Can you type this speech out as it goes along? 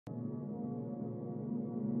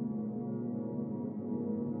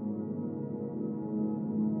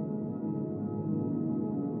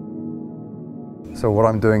So what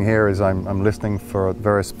I'm doing here is I'm listening for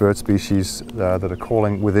various bird species that are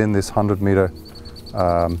calling within this 100-meter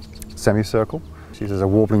semicircle. There's a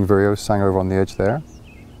warbling vireo sang over on the edge there.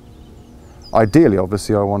 Ideally,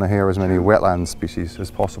 obviously, I want to hear as many wetland species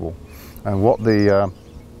as possible. And what the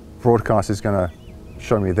broadcast is going to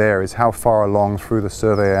show me there is how far along through the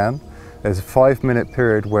survey I am. There's a 5-minute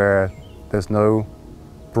period where there's no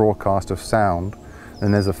broadcast of sound,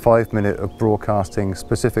 and there's a 5-minute of broadcasting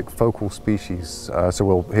specific focal species. So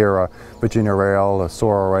we'll hear a Virginia rail, a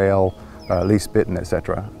Sora rail, least bitten,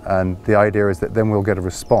 etc. And the idea is that then we'll get a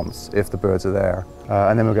response if the birds are there.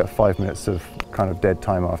 And then we'll get 5 minutes of kind of dead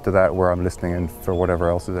time after that where I'm listening in for whatever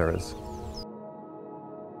else there is.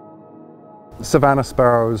 Savannah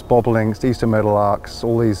sparrows, bobolinks, eastern meadowlarks,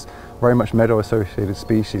 all these very much meadow associated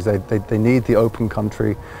species, they need the open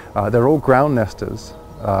country. They're all ground nesters,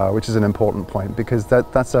 which is an important point because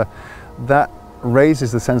that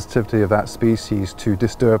raises the sensitivity of that species to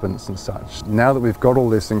disturbance and such. Now that we've got all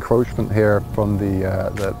this encroachment here from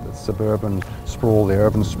the suburban sprawl, the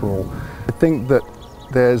urban sprawl, I think that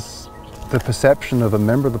there's the perception of a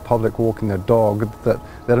member of the public walking their dog that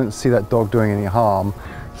they don't see that dog doing any harm.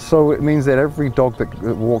 So it means that every dog that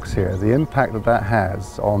walks here, the impact that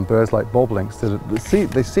has on birds like bobolinks,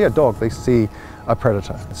 they see a dog, they see a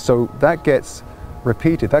predator. So that gets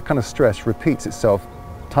repeated, that kind of stress repeats itself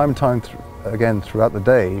time and time again throughout the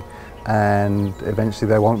day, and eventually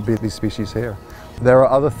there won't be these species here. There are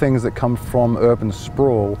other things that come from urban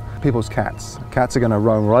sprawl. People's cats. Cats are going to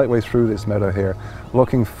roam right way through this meadow here,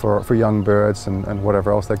 looking for young birds and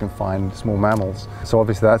whatever else they can find, small mammals. So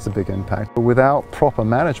obviously that's a big impact. But without proper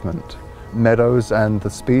management, meadows and the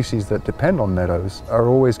species that depend on meadows are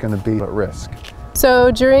always going to be at risk.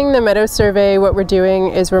 So during the meadow survey, what we're doing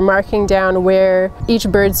is we're marking down where each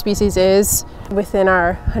bird species is within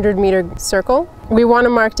our 100-meter circle. We want to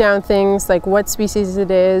mark down things like what species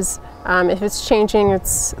it is, if it's changing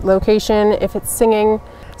its location, if it's singing.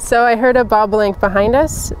 So I heard a bobolink behind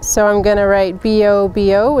us, so I'm going to write BO,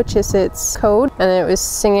 BO, which is its code, and it was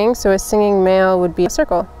singing, so a singing male would be a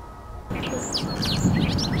circle.